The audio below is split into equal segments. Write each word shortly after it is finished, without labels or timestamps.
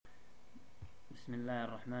بسم الله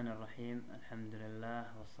الرحمن الرحيم. الحمد لله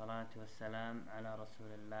والصلاة والسلام على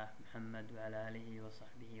رسول الله محمد وعلى آله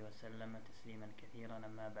وصحبه وسلم تسليما كثيرا.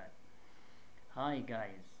 أما بعد. Hi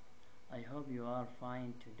guys, I hope you are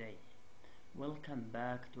fine today. Welcome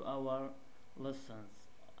back to our lessons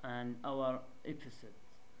and our episodes.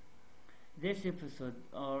 This episode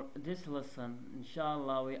or this lesson,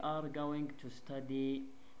 inshallah, we are going to study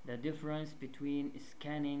the difference between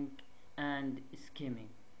scanning and skimming.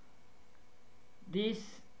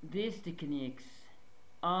 These techniques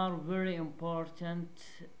are very important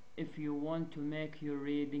if you want to make your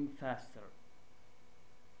reading faster.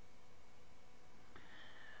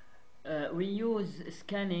 We use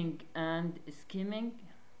scanning and skimming.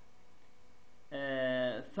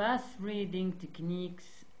 Fast reading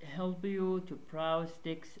techniques help you to browse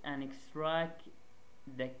text and extract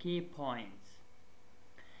the key points.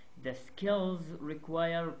 The skills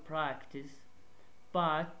require practice,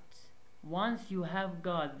 but once you have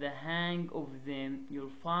got the hang of them,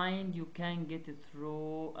 you'll find you can get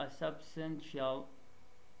through a substantial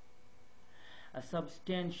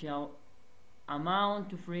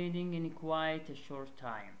amount of reading in quite a short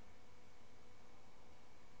time.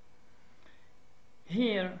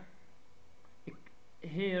 Here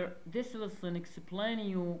this lesson explains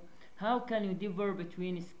you how can you differ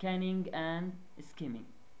between scanning and skimming.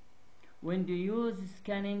 When do you use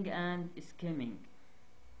scanning and skimming?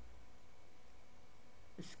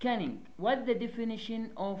 Scanning. What the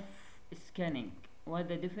definition of scanning?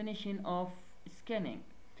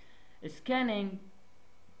 Scanning,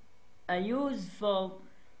 a useful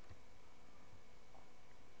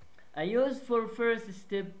first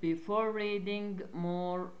step before reading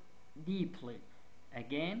more deeply.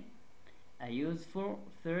 Again, a useful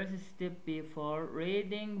first step before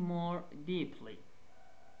reading more deeply.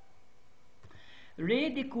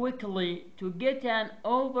 Read quickly to get an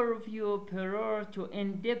overview prior to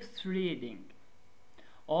in-depth reading.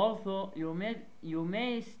 Although you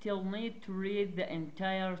may still need to read the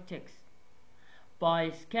entire text.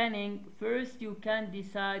 By scanning, first you can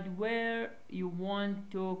decide where you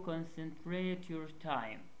want to concentrate your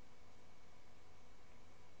time.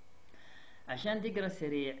 عشان تقرأ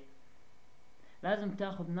سريع لازم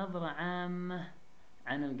تاخذ نظرة عامة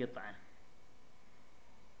عن القطعة.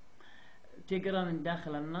 تقرأ من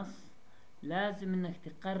داخل النص، لازم انك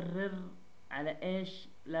تقرر على ايش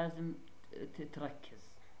لازم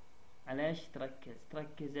تركز. على ايش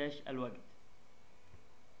تركز ايش الوقت.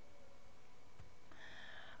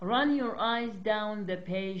 Run your eyes down the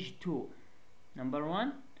page 2. Number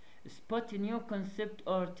 1, spot a new concept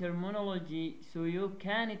or terminology so you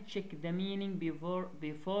can check the meaning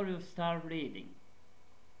before you start reading.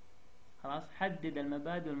 خلاص، حدد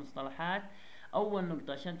المبادئ والمصطلحات. أول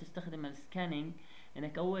نقطة عشان تستخدم السكانينج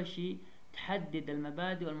إنك أول شيء تحدد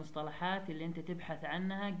المبادئ والمصطلحات اللي أنت تبحث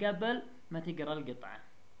عنها قبل ما تقرأ القطعة.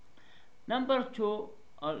 Number 2,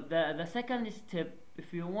 or the second step,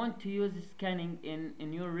 if you want to use scanning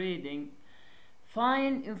in your reading,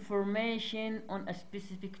 find information on a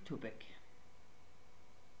specific topic.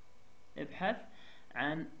 ابحث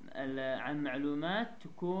عن معلومات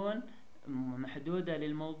تكون محدودة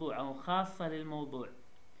للموضوع أو خاصة للموضوع.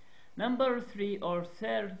 Number 3 or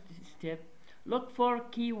third step, look for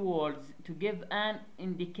keywords to give an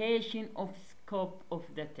indication of scope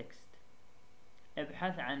of the text.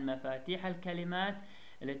 ابحث عن مفاتيح الكلمات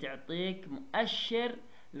اللي تعطيك مؤشر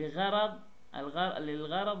للغرض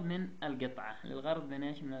من القطعة. من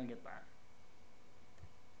ايش؟ من القطعة.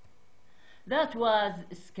 That was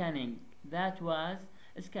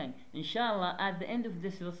scanning. Inshallah, at the end of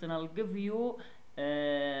this lesson I'll give you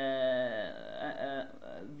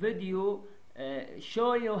video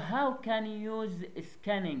show you how can you use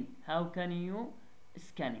scanning. Okay,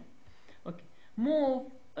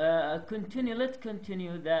 let's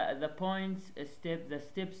continue the points, the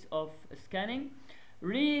steps of scanning.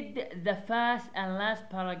 Read the first and last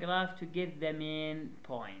paragraph to get the main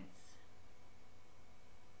points.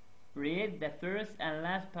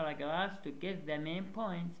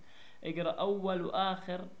 اقرأ أول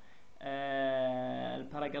وآخر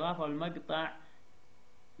الباراجراف أو المقطع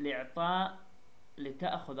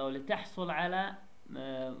لتأخذ أو لتحصل على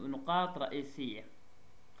نقاط رئيسية.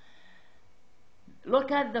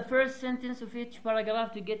 Look at the first sentence of each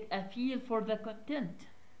paragraph to get a feel for the content.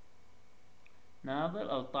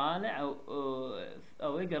 ناظر أو طالع أو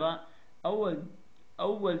اقرأ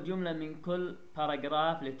أول جملة من كل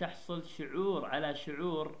باراجراف لتحصل على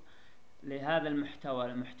شعور لهذا المحتوى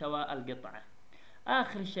القطعة.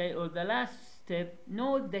 آخر شيء or the last step,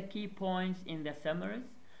 note the key points in the summaries.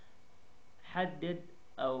 حدد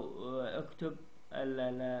أو اكتب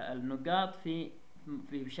النقاط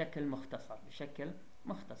بشكل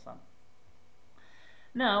مختصر.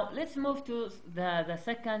 Now let's move to the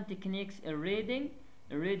second techniques in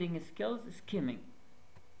reading skills.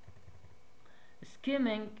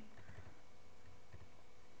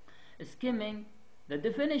 Skimming, the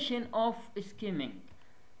definition of skimming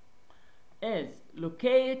is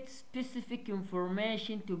locate specific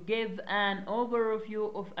information to give an overview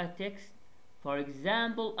of a text, for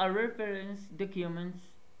example a reference documents,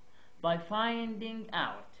 by finding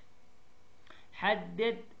out.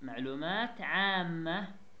 حدد معلومات عامة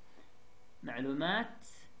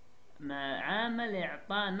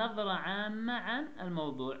لإعطاء نظرة عامة عن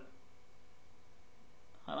الموضوع.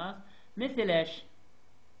 خلاص، مثل ايش؟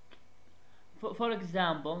 for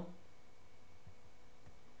example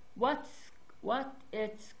what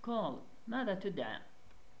it's called، ماذا تدعى؟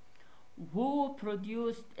 who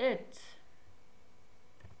produced it،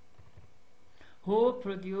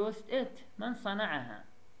 من صنعها؟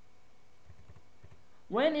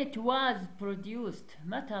 when it was produced،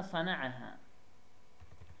 متى صنعها؟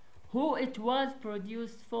 who it was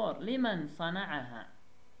produced for، لمن صنعها؟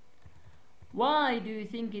 why do you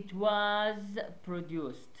think it was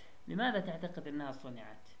produced، لماذا تعتقد انها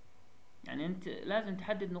صنعت؟ يعني انت لازم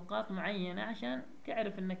تحدد نقاط معينة عشان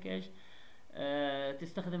تعرف انك ايش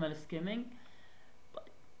تستخدم السكيمينج.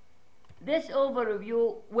 This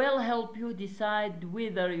overview will help you decide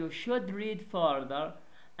whether you should read further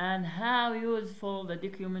and how useful the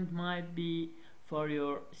document might be for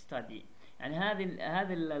your study. يعني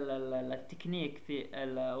هذه التكنيك في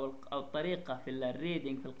أو الطريقة في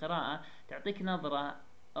الريدنج في القراءة تعطيك نظرة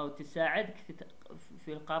أو تساعدك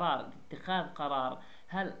في القرار، اتخاذ قرار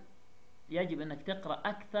هل يجب أنك تقرأ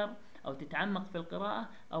أكثر أو تتعمق في القراءة،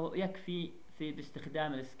 أو يكفي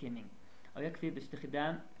باستخدام السكيمينج، أو يكفي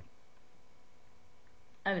باستخدام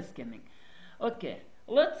السكيمينج. Okay,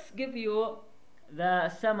 let's give you the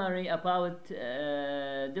summary about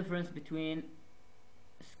difference between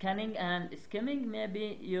scanning and skimming.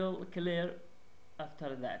 Maybe you'll clear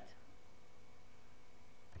after that.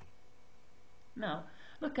 Now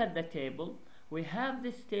look at the table. We have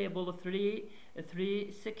this table three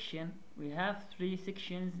section. We have 3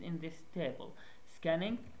 sections in this table: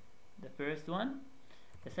 scanning, the first one;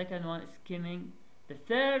 the second one skimming; the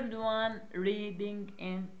third one reading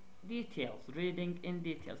in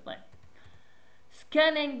details. Like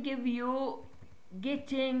scanning give you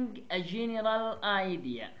getting a general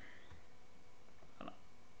idea،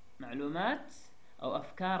 معلومات أو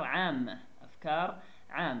أفكار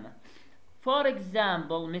عامة. For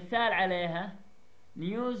example، مثال عليها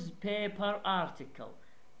newspaper article،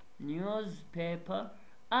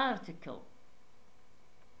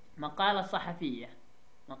 مقالة صحفية،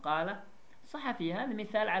 هذا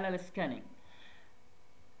مثال على السكانينج.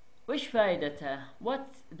 وش فائدتها؟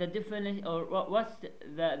 What's the definition or what's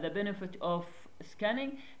the benefit of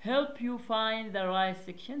scanning؟ help you find the right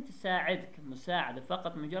section، تساعدك مساعدة،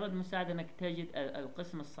 فقط مجرد مساعدة انك تجد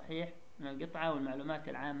القسم الصحيح من القطعة والمعلومات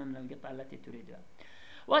العامة من القطعة التي تريدها.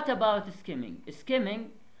 What about skimming؟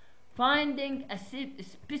 finding a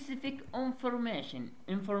specific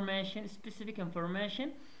information،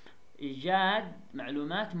 إيجاد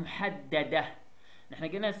معلومات محددة. نحن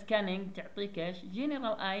قلنا scanning تعطيك ايش؟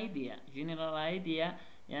 general idea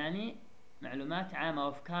يعني معلومات عامة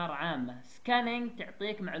وأفكار عامة. scanning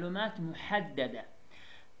تعطيك معلومات محددة.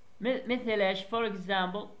 مثل ايش؟ for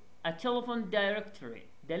example a telephone directory،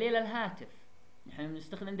 دليل الهاتف. نحن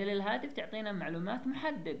بنستخدم دليل الهاتف تعطينا معلومات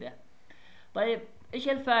محددة. طيب ايش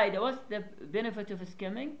الفائدة؟ what's the benefit of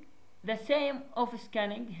skimming؟ the same of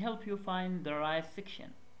scanning help you find the right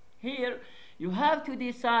section. Here you have to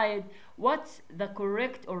decide what's the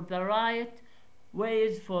correct or the right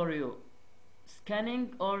ways for you، scanning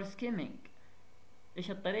or skimming.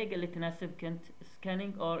 ايش الطريقة اللي تناسبك انت،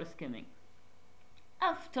 scanning or skimming.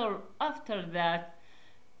 After that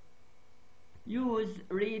use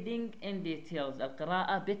reading in details،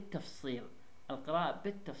 القراءة بالتفصيل.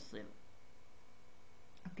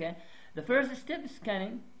 Okay, the first step is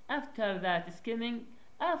scanning، after that skimming،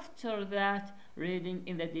 after that reading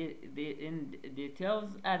in details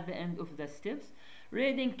at the end of the steps.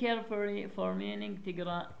 reading carefully for meaning،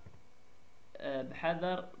 تقرأ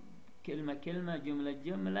بحذر، كلمة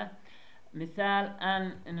جملة. مثال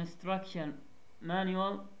an instruction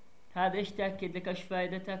manual، هذا ايش تأكد لك؟ ايش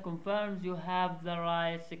فائدته؟ confirms you have the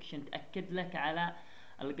right section، تأكد لك على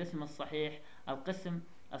القسم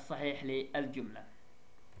الصحيح للجملة.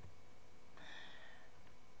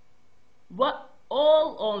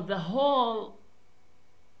 All the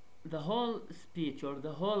whole speech or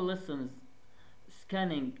the whole lessons،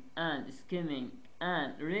 scanning and skimming and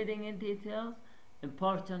reading in details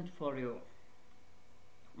important for you.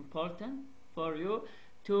 important for you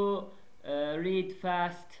to read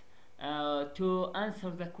fast, to answer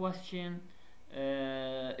the question.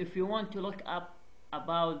 If you want to look up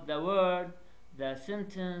about the word, the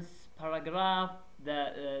sentence, paragraph,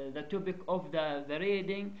 the topic of the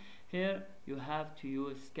reading, here you have to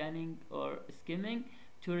use scanning or skimming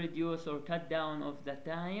to reduce or cut down of the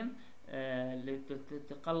time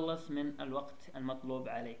لتتقلص من الوقت المطلوب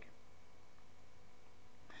عليك.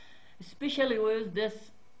 Especially with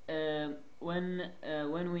this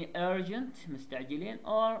when we urgent مستعجلين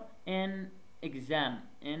or in exam,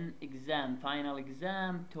 final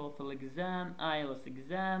exam, TOEFL exam, IELTS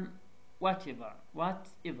exam, whatever.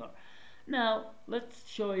 Now let's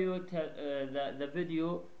show you the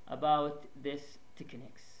video about this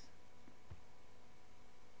techniques.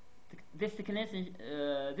 This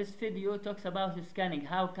video talks about scanning.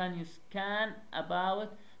 How can you scan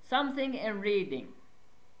about something in reading?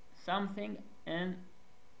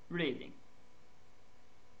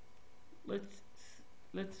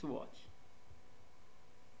 Let's watch.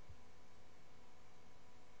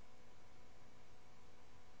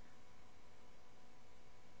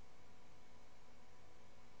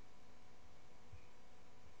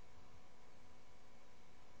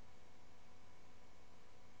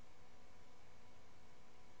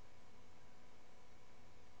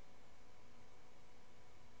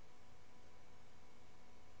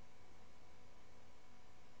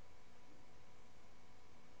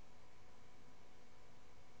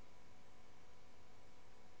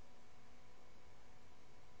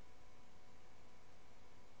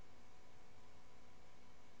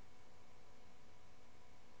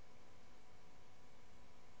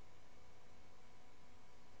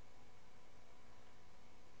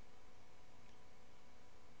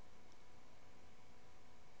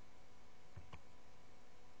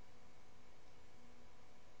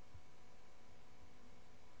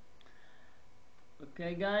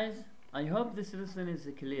 Okay guys, I hope this lesson is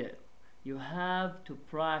clear. You have to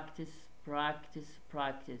practice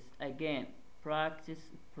again. Practice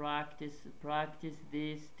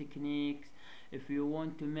these techniques if you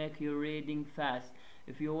want to make your reading fast.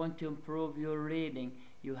 If you want to improve your reading,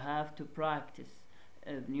 you have to practice.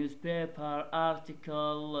 Newspaper,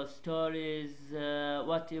 article, stories,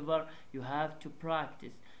 whatever, you have to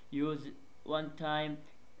practice. Use one time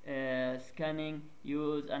scanning,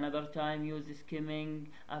 use another time, use skimming,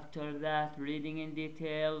 after that reading in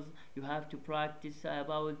details. You have to practice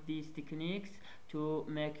about these techniques to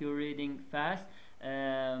make your reading fast.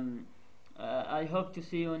 I hope to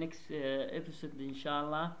see you next episode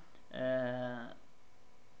inshallah.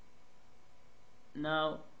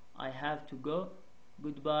 Now I have to go.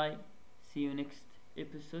 Goodbye, see you next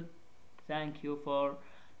episode. Thank you for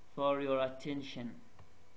your attention.